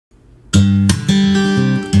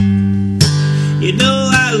You know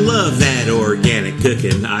I love that organic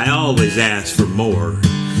cooking, I always ask for more.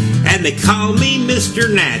 And they call me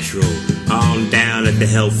Mr. Natural on down at the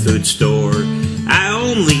health food store. I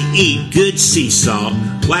only eat good sea salt,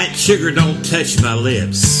 white sugar don't touch my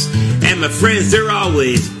lips. And my friends, they're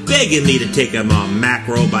always begging me to take them on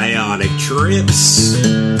macrobiotic trips.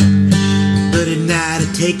 But at night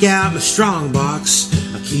I take out my strong box,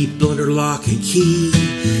 I keep under lock and key,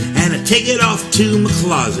 and I take it off to my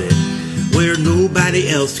closet where nobody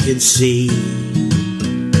else can see.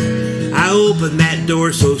 I open that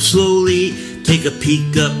door so slowly, take a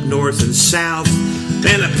peek up north and south,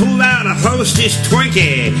 then I pull out a Hostess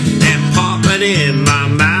Twinkie and pop it in my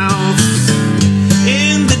mouth.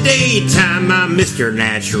 In the daytime I'm Mr.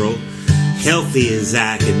 Natural, healthy as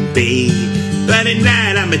I can be. But at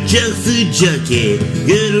night I'm a junk food junkie,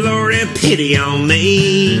 good Lord have pity on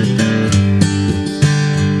me.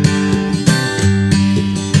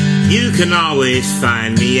 You can always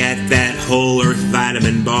find me at that Whole Earth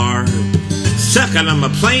Vitamin bar, sucking on my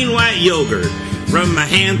plain white yogurt from my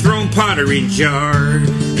hand-thrown pottery jar,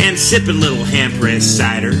 and sipping little hand-pressed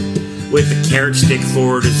cider with a carrot stick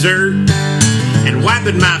for dessert, and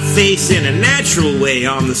wiping my face in a natural way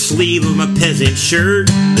on the sleeve of my peasant shirt.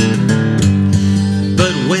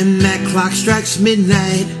 But when that clock strikes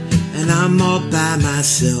midnight and I'm all by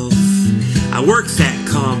myself, I work that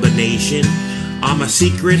combination on my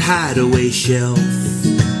secret hideaway shelf.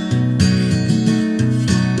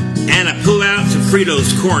 And I pull out some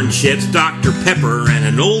Fritos corn chips, Dr. Pepper, and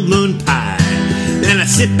an Old Moon pie. Then I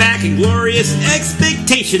sit back in glorious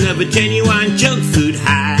expectation of a genuine junk food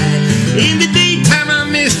high. In the daytime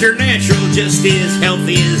I'm Mr. Natural, just as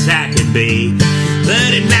healthy as I can be.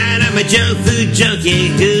 But at night I'm a junk food junkie,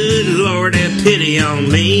 good Lord have pity on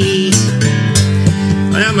me.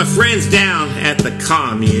 Well, my friends down at the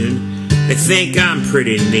commune, they think I'm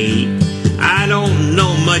pretty neat. I don't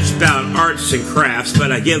know much about arts and crafts, but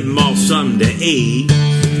I give them all something to eat.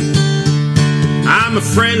 I'm a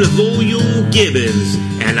friend of old Yule Gibbons,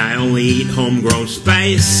 and I only eat homegrown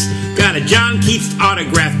spice. Got a John Keats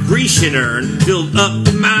autographed Grecian urn filled up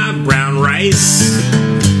to my brown rice.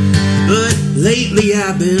 But lately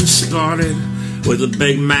I've been spotted with a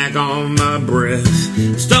Big Mac on my breath,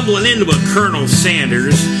 stumbling into a Colonel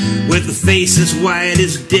Sanders with a face as white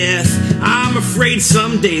as death. I'm afraid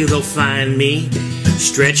someday they'll find me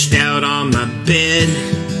stretched out on my bed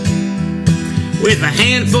with a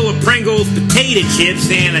handful of Pringles potato chips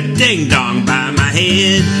and a ding-dong by my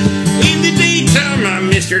head. In the daytime I'm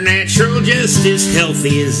Mr. Natural, just as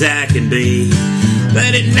healthy as I can be.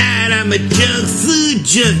 But at night I'm a junk food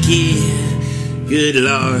junkie, good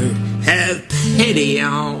Lord have pity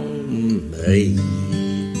on me.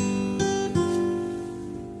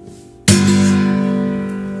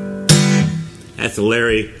 That's a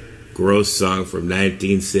Larry Groce song from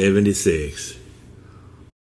 1976.